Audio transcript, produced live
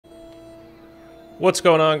What's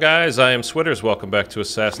going on, guys? I am Switters. Welcome back to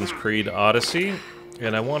Assassin's Creed Odyssey.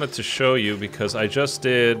 And I wanted to show you because I just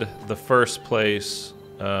did the first place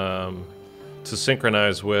to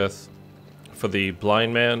synchronize with for the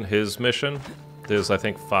blind man, his mission. There's, I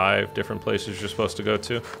think, 5 different places you're supposed to go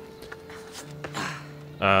to.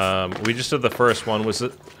 We just did the first one.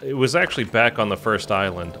 It was actually back on the first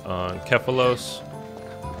island on Photios,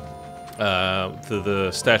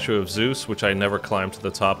 the statue of Zeus, which I never climbed to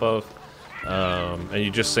the top of. And you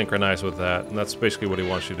just synchronize with that, and that's basically what he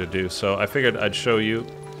wants you to do. So I figured I'd show you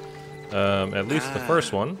at least the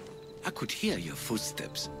first one. I could hear your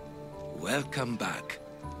footsteps. Welcome back.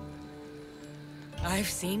 I've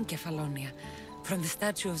seen Kefalonia from the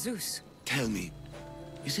statue of Zeus. Tell me,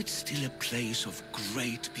 is it still a place of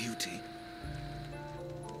great beauty?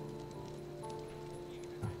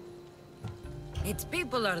 Its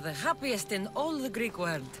people are the happiest in all the Greek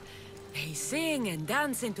world. They sing and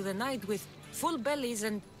dance into the night with full bellies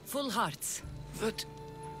and full hearts. That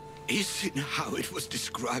isn't how it was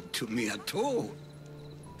described to me at all.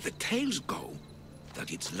 The tales go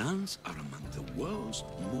that its lands are among the world's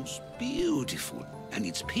most beautiful, and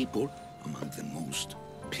its people among the most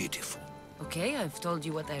pitiful. Okay, I've told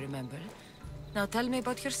you what I remember. Now tell me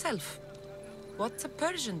about yourself. What's a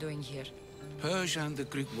Persian doing here? Persia and the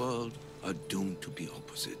Greek world are doomed to be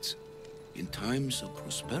opposites. In times of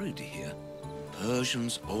prosperity here,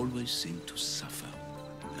 Persians always seem to suffer.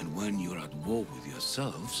 And when you're at war with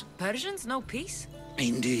yourselves... Persians know peace?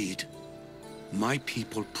 Indeed. My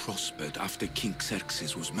people prospered after King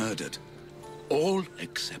Xerxes was murdered. All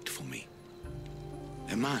except for me.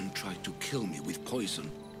 A man tried to kill me with poison,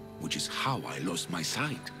 which is how I lost my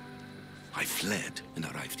sight. I fled and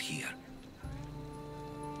arrived here.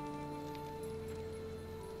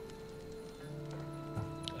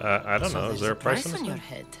 I don't know. Is there a price on your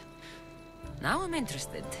head? Now I'm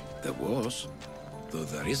interested. There was, though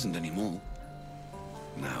there isn't anymore.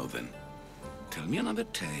 Now then, tell me another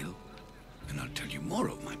tale, and I'll tell you more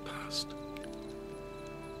of my past.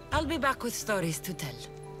 I'll be back with stories to tell.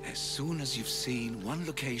 As soon as you've seen one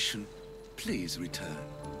location, please return.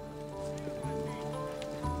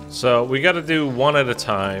 So we got to do one at a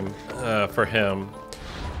time for him.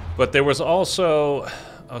 But there was also...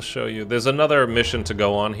 I'll show you. There's another mission to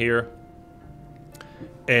go on here.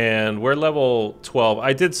 And we're level 12.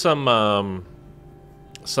 I did some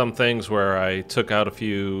things where I took out a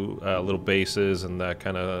few little bases and that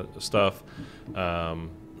kind of stuff.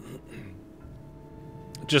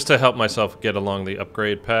 Just to help myself get along the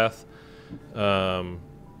upgrade path.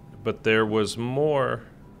 But there was more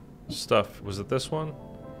stuff. Was it this one?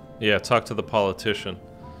 Yeah, talk to the politician.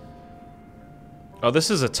 Oh, this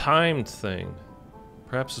is a timed thing.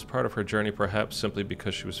 Perhaps as part of her journey, perhaps simply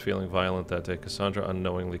because she was feeling violent that day, Cassandra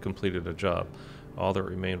unknowingly completed a job. All that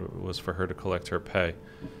remained was for her to collect her pay.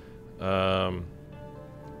 I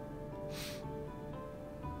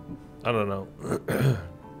don't know.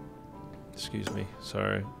 Excuse me.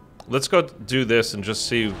 Sorry. Let's go do this and just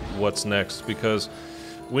see what's next, because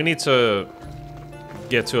we need to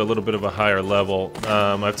get to a little bit of a higher level.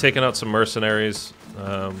 I've taken out some mercenaries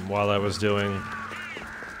while I was doing...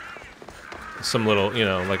 some little, you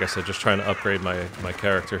know, like I said, just trying to upgrade my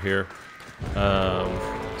character here.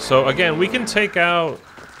 So again, we can take out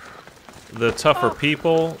the tougher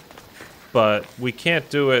people, but we can't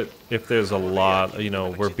do it if there's a lot, you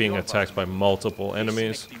know, we're being attacked by multiple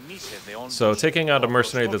enemies. So taking out a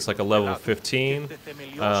mercenary that's like a level 15,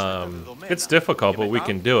 it's difficult, but we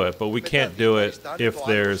can do it. But we can't do it if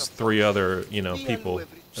there's 3 other, you know, people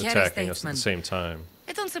attacking us at the same time.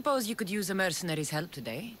 I don't suppose you could use a mercenary's help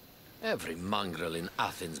today? Every mongrel in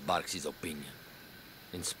Athens barks his opinion.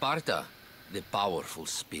 In Sparta, the powerful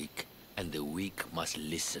speak, and the weak must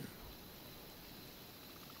listen.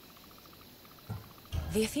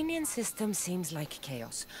 The Athenian system seems like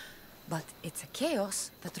chaos, but it's a chaos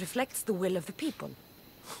that reflects the will of the people.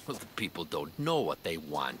 Well, the people don't know what they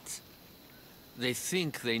want. They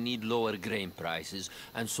think they need lower grain prices,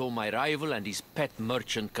 and so my rival and his pet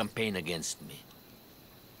merchant campaign against me.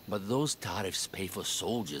 But those tariffs pay for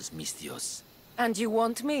soldiers, Photios. And you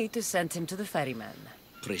want me to send him to the ferryman?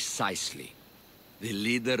 Precisely. The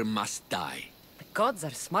leader must die. The gods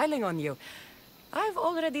are smiling on you. I've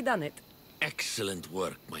already done it. Excellent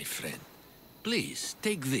work, my friend. Please,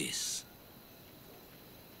 take this.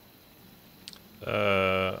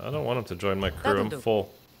 I don't want him to join my crew. I'm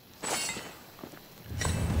full.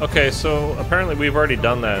 Okay, so apparently we've already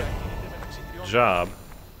done that job.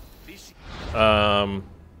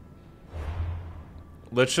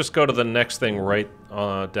 Let's just go to the next thing right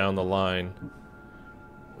down the line.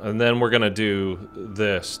 And then we're going to do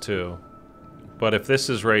this, too. But if this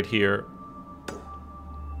is right here,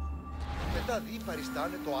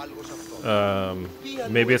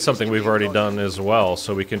 Maybe it's something we've already done as well,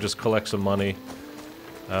 so we can just collect some money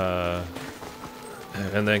and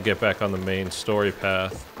then get back on the main story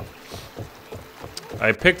path.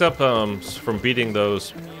 I picked up from beating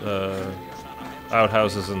those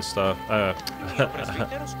outhouses and stuff.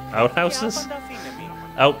 Outhouses?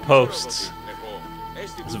 Outposts.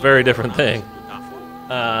 It's a very different thing.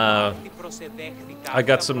 I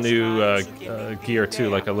got some new gear too,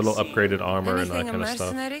 like a little upgraded armor and that kind of stuff. Anything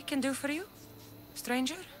a mercenary can do for you,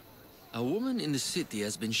 stranger? A woman in the city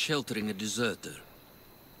has been sheltering a deserter.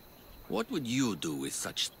 What would you do with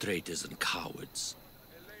such traitors and cowards?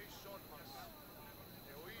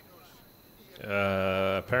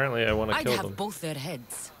 Apparently I want to kill them. I'd have both their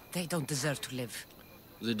heads. They don't deserve to live.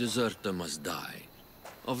 The deserter must die.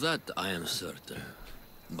 Of that I am certain.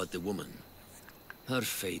 But the woman, her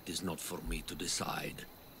fate is not for me to decide.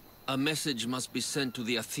 A message must be sent to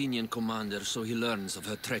the Athenian commander so he learns of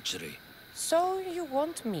her treachery. So you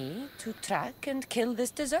want me to track and kill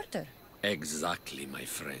this deserter? Exactly, my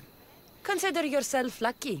friend. Consider yourself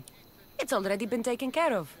lucky. It's already been taken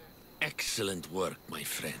care of. Excellent work, my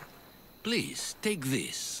friend. Please, take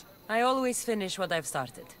this. I always finish what I've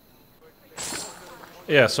started.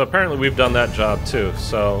 Yeah, so apparently we've done that job too,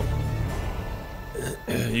 so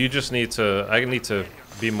you just need to, I need to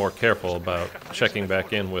be more careful about checking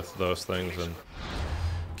back in with those things and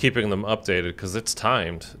keeping them updated, because it's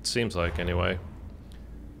timed, it seems like, anyway.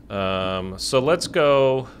 So let's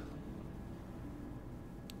go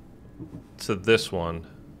to this one.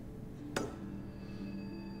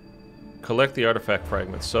 Collect the artifact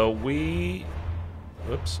fragments. So we...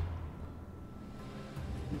 Whoops.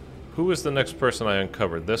 Who is the next person I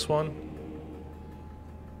uncovered? This one?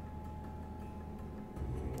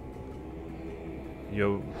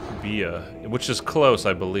 Yobia, which is close,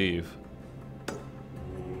 I believe.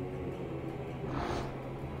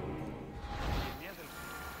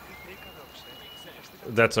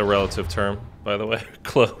 That's a relative term, by the way.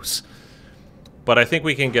 Close. But I think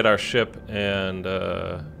we can get our ship and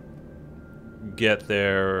get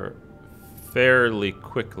there fairly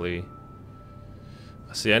quickly.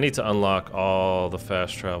 See, I need to unlock all the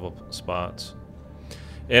fast travel spots.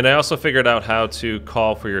 And I also figured out how to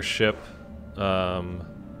call for your ship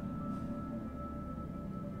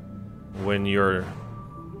when you're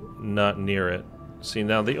not near it. See,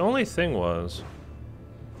 now the only thing was,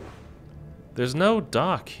 there's no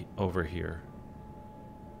dock over here.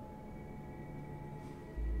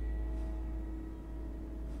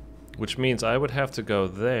 Which means I would have to go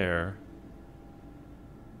there.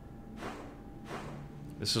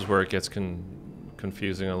 This is where it gets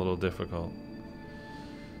confusing, a little difficult.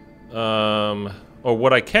 Or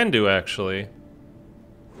what I can do, actually,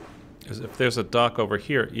 is if there's a dock over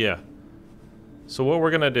here, yeah. So what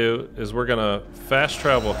we're going to do is we're going to fast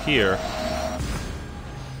travel here.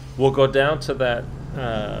 We'll go down to that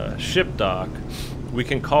ship dock. We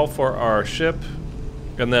can call for our ship,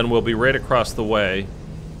 and then we'll be right across the way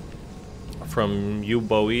from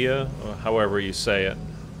Euboea, or however you say it.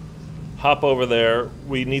 Hop over there.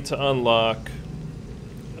 We need to unlock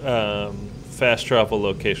fast travel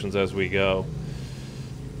locations as we go.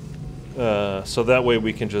 So that way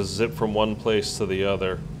we can just zip from one place to the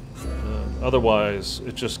other. Otherwise,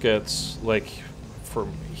 it just gets, like,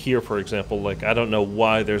 from here, for example, like, I don't know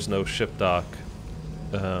why there's no ship dock.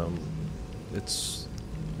 It's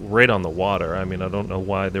right on the water. I mean, I don't know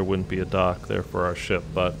why there wouldn't be a dock there for our ship,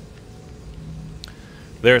 but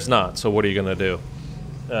there's not. So what are you going to do?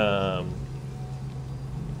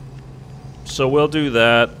 So we'll do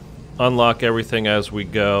that, unlock everything as we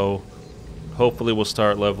go. Hopefully we'll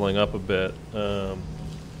start leveling up a bit.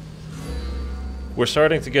 We're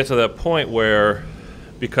starting to get to that point where,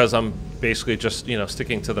 because I'm basically just, you know,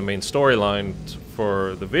 sticking to the main storyline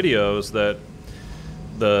for the videos, that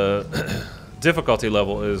the difficulty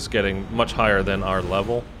level is getting much higher than our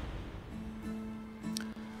level.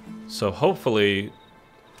 So hopefully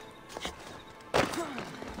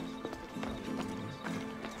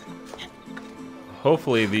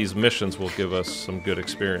these missions will give us some good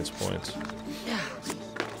experience points.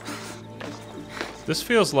 This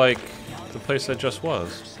feels like the place I just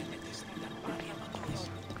was.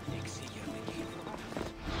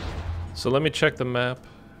 So let me check the map.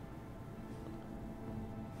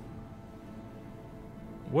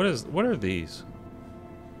 What are these?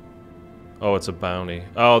 Oh, it's a bounty.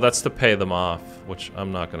 Oh, that's to pay them off, which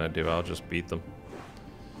I'm not gonna do. I'll just beat them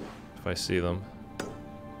if I see them.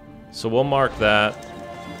 So we'll mark that.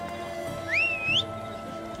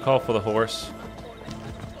 Call for the horse.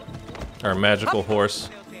 Our magical horse.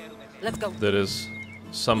 Let's go. That is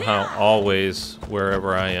somehow always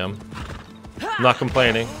wherever I am. I'm not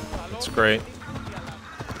complaining. It's great.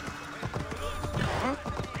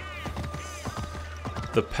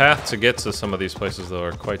 The path to get to some of these places, though,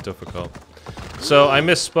 are quite difficult. So I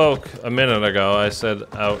misspoke a minute ago. I said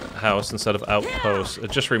outhouse instead of outpost.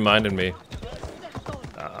 It just reminded me.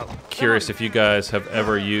 I'm curious if you guys have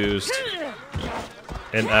ever used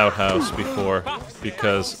an outhouse before,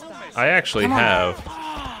 because I actually have.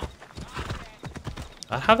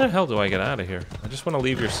 How the hell do I get out of here? I just want to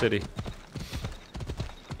leave your city.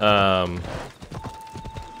 Cassandra,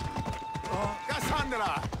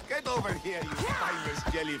 get over here, you spineless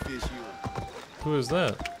jellyfish, you. Who is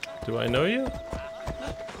that? Do I know you?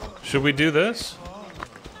 Should we do this?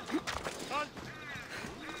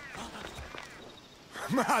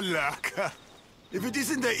 Malaka, if it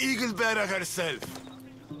isn't the eagle bearer herself.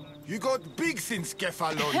 You got big since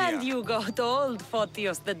Kefalonia. And you got old,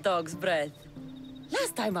 Photios the dog's breath.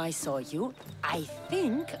 Last time I saw you, I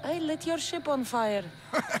think I lit your ship on fire.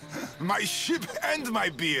 My ship and my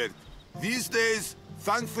beard. These days,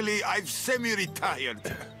 thankfully, I've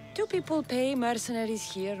semi-retired. Do people pay mercenaries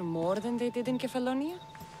here more than they did in Kefalonia?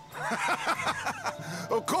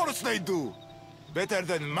 Of course they do. Better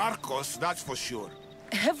than Marcos, that's for sure.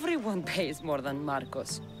 Everyone pays more than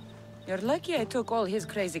Marcos. You're lucky I took all his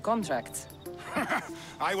crazy contracts.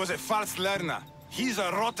 I was a fast learner. He's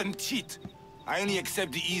a rotten cheat. I only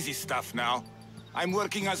accept the easy stuff now. I'm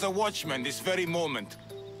working as a watchman this very moment.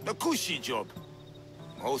 The cushy job.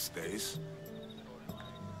 Most days.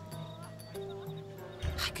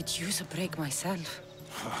 I could use a break myself.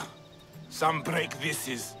 Some break this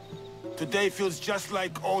is. Today feels just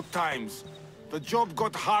like old times. The job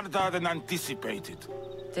got harder than anticipated.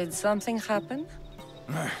 Did something happen?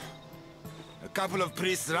 A couple of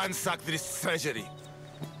priests ransacked this treasury.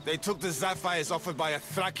 They took the sapphires offered by a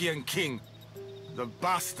Thracian king. The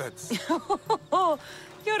bastards.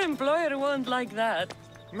 Your employer won't like that.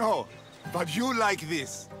 No, but you like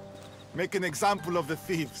this. Make an example of the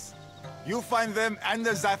thieves. You find them and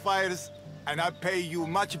the sapphires, and I pay you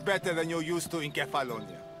much better than you're used to in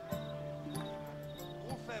Kefalonia.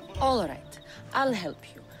 All right, I'll help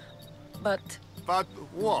you. But But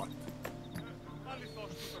what?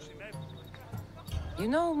 you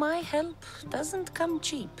know, my help doesn't come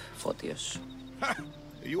cheap, Photios.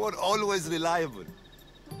 You are always reliable.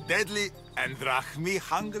 Deadly and drachmi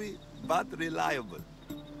hungry, but reliable.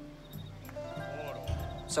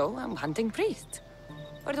 So I'm hunting priests.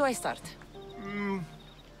 Where do I start?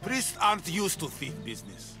 Priests aren't used to thief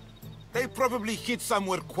business. They probably hid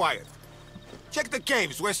somewhere quiet. Check the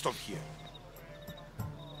caves west of here.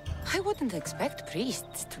 I wouldn't expect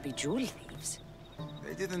priests to be jewel thieves.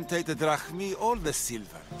 They didn't take the drachmi or the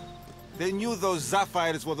silver. They knew those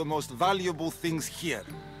sapphires were the most valuable things here.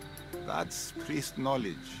 That's priest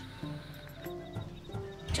knowledge.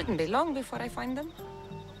 Shouldn't be long before I find them.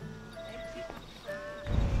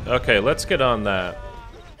 Okay, let's get on that.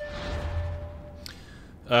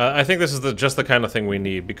 I think this is just the kind of thing we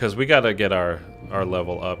need, because we gotta get our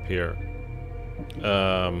level up here.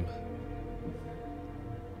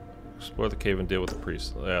 Explore the cave and deal with the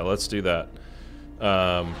priest. Yeah, let's do that.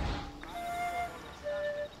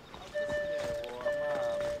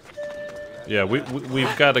 Yeah,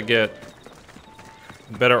 we've got to get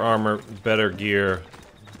better armor, better gear,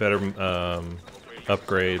 better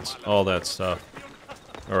upgrades, all that stuff,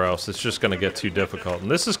 or else it's just going to get too difficult. And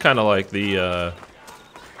this is kind of like the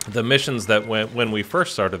missions that went when we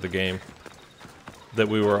first started the game, that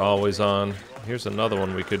we were always on. Here's another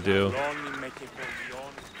one we could do.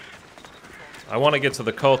 I want to get to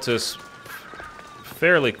the cultists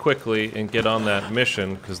fairly quickly and get on that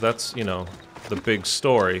mission, because that's, you know, the big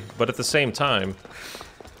story. But at the same time,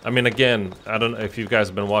 I mean, again, I don't know if you guys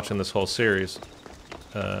have been watching this whole series.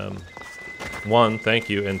 One, thank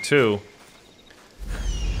you, and two,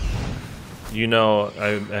 you know,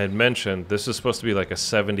 I had mentioned this is supposed to be like a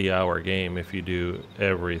 70-hour game if you do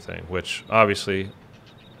everything, which obviously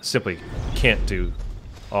simply can't do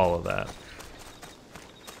all of that.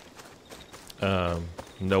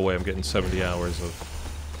 No way I'm getting 70 hours of...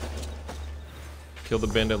 Kill the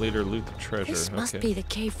bandit leader, loot the treasure. This must be the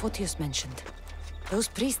cave Photios mentioned. Those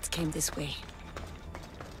priests came this way.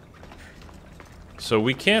 So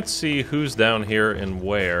we can't see who's down here and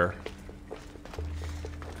where,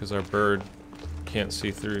 because our bird can't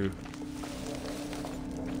see through.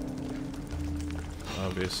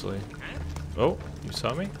 Obviously. Oh, you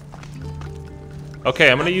saw me?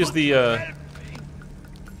 Okay, I'm gonna use the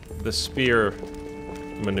spear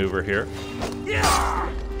maneuver here.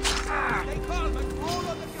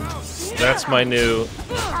 That's my new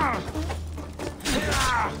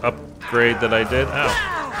upgrade that I did. Ow.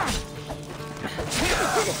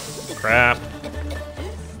 Crap.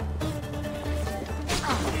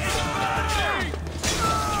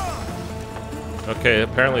 Okay,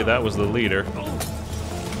 apparently that was the leader.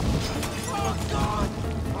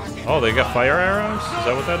 Oh, they got fire arrows? Is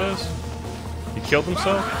that what that is? He killed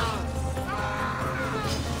himself?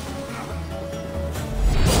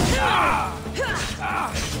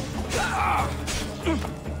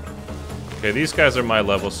 Okay, these guys are my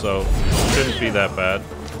level, so shouldn't be that bad.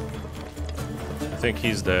 I think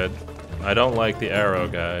he's dead. I don't like the arrow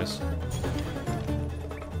guys.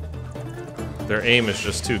 Their aim is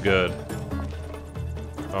just too good.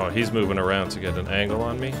 Oh, he's moving around to get an angle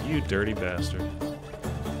on me. You dirty bastard.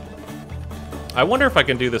 I wonder if I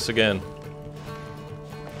can do this again.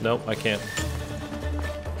 Nope, I can't.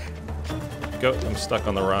 Go. I'm stuck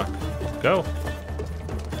on the rock. Go.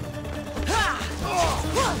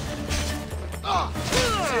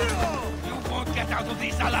 You won't get out of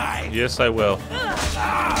this alive. Yes, I will.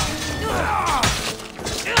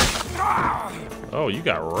 Oh, you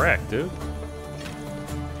got wrecked, dude.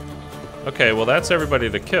 Okay, well that's everybody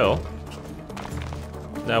to kill.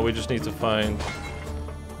 Now we just need to find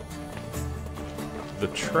the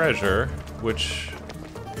treasure, which...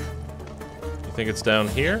 You think it's down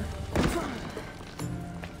here?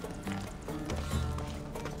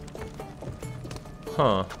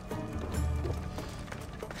 Huh.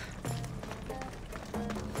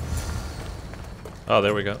 Oh,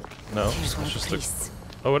 there we go. No, Here's one it's of just the a... priests,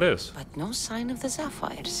 Oh, it is. but no sign of the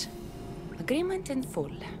sapphires. Agreement in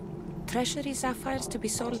full. Treasury sapphires to be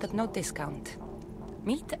sold at no discount.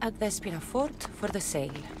 Meet at Vespina Fort for the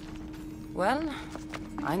sale. Well,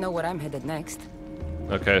 I know where I'm headed next.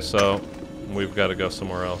 Okay, so we've got to go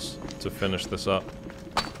somewhere else to finish this up.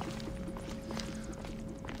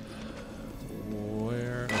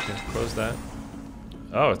 Where? Okay, close that.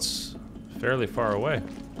 Oh, it's fairly far away.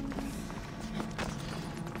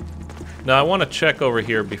 Now, I want to check over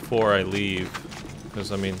here before I leave,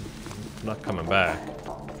 because, I mean, I'm not coming back.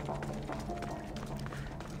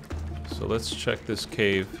 So let's check this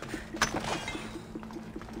cave.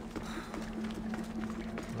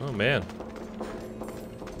 Oh, man.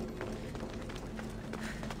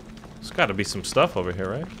 There's got to be some stuff over here,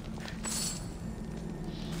 right?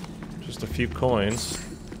 Just a few coins.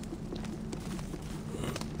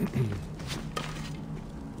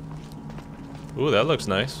 Ooh, that looks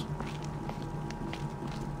nice.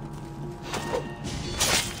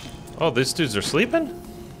 Oh, these dudes are sleeping?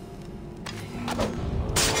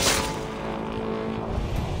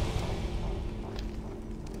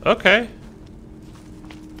 Okay.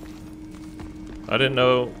 I didn't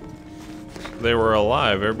know they were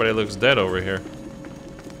alive. Everybody looks dead over here.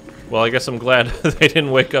 Well, I guess I'm glad they didn't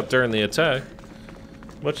wake up during the attack.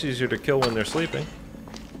 Much easier to kill when they're sleeping.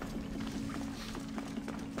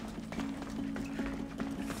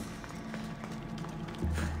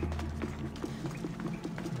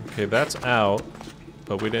 Okay, that's out,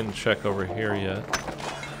 but we didn't check over here yet.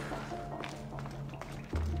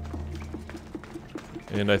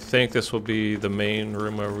 And I think this will be the main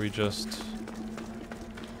room where we just...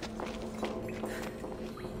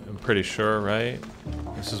 I'm pretty sure, right?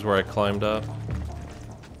 This is where I climbed up.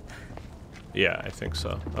 Yeah, I think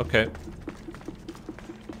so. Okay.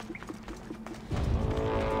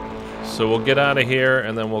 So we'll get out of here,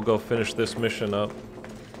 and then we'll go finish this mission up.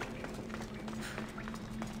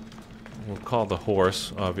 We'll call the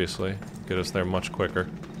horse, obviously. Get us there much quicker.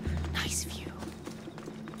 Nice view.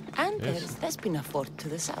 And Yes. there's Vespina Fort to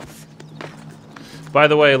the south. By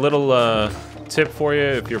the way, a little tip for you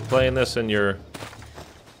if you're playing this and you're,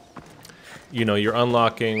 you know, you're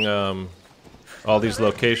unlocking all these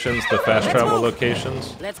locations, the fast travel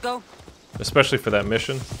locations, Let's go. especially for that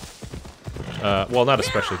mission. Well, not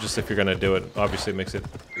especially, just if you're gonna do it. Obviously, it makes it.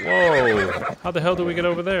 Whoa! How the hell do we get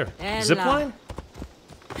over there? Zip line?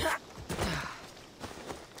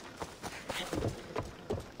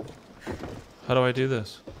 How do I do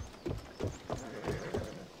this?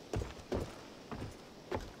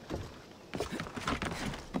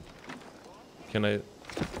 Can I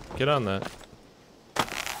get on that?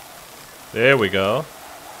 There we go.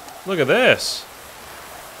 Look at this.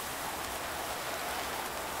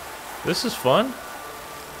 This is fun.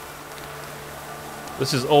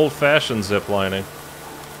 This is old-fashioned zip lining.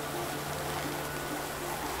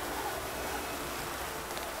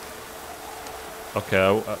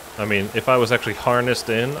 Okay, I mean, if I was actually harnessed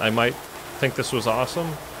in, I might think this was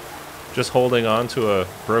awesome. Just holding on to a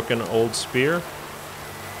broken old spear.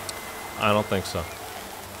 I don't think so.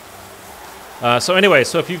 So anyway,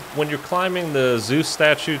 so if you, when you're climbing the Zeus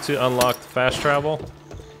statue to unlock the fast travel,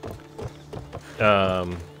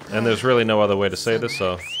 and there's really no other way to say this,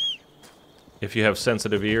 so if you have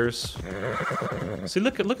sensitive ears. See,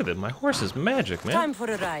 look at it. My horse is magic, man. Time for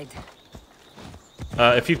a ride.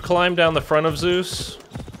 If you climb down the front of Zeus,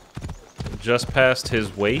 just past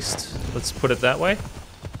his waist, let's put it that way,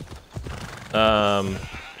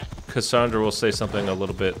 Cassandra will say something a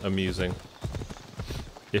little bit amusing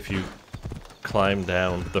if you climb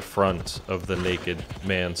down the front of the naked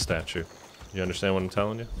man statue. You understand what I'm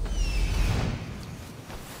telling you?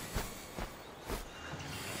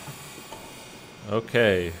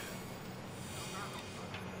 Okay.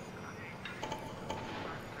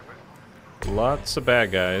 Lots of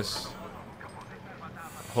bad guys.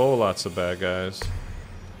 Whole lots of bad guys.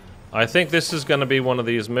 I think this is going to be one of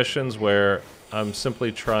these missions where I'm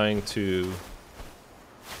simply trying to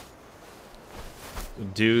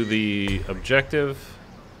do the objective.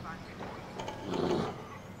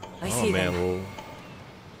 I see them. Man,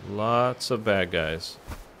 lots of bad guys.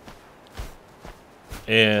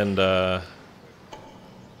 And I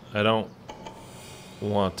don't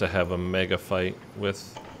want to have a mega fight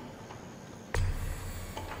with...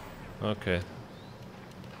 Okay.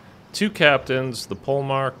 2 captains, the pole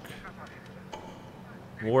mark,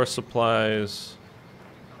 war supplies.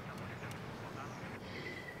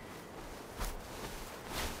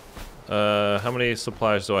 How many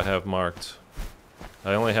supplies do I have marked?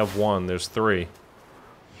 I only have 1. There's 3.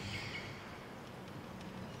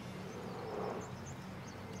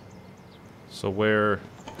 So where's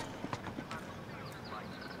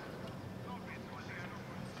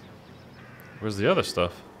the other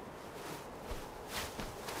stuff?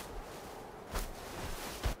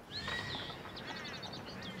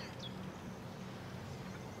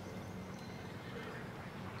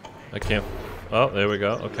 I can't... Oh, there we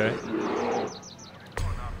go. Okay.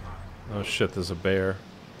 Oh shit, there's a bear.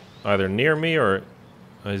 Either near me or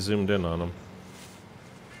I zoomed in on him.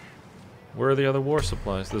 Where are the other war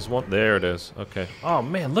supplies? There's one... There it is. Okay. Oh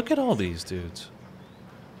man, look at all these dudes.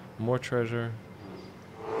 More treasure.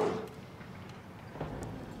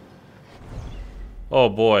 Oh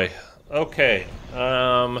boy. Okay.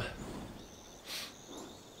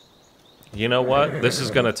 You know what? This is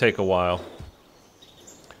gonna take a while.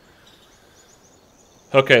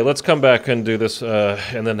 Okay, let's come back and do this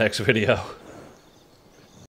in the next video.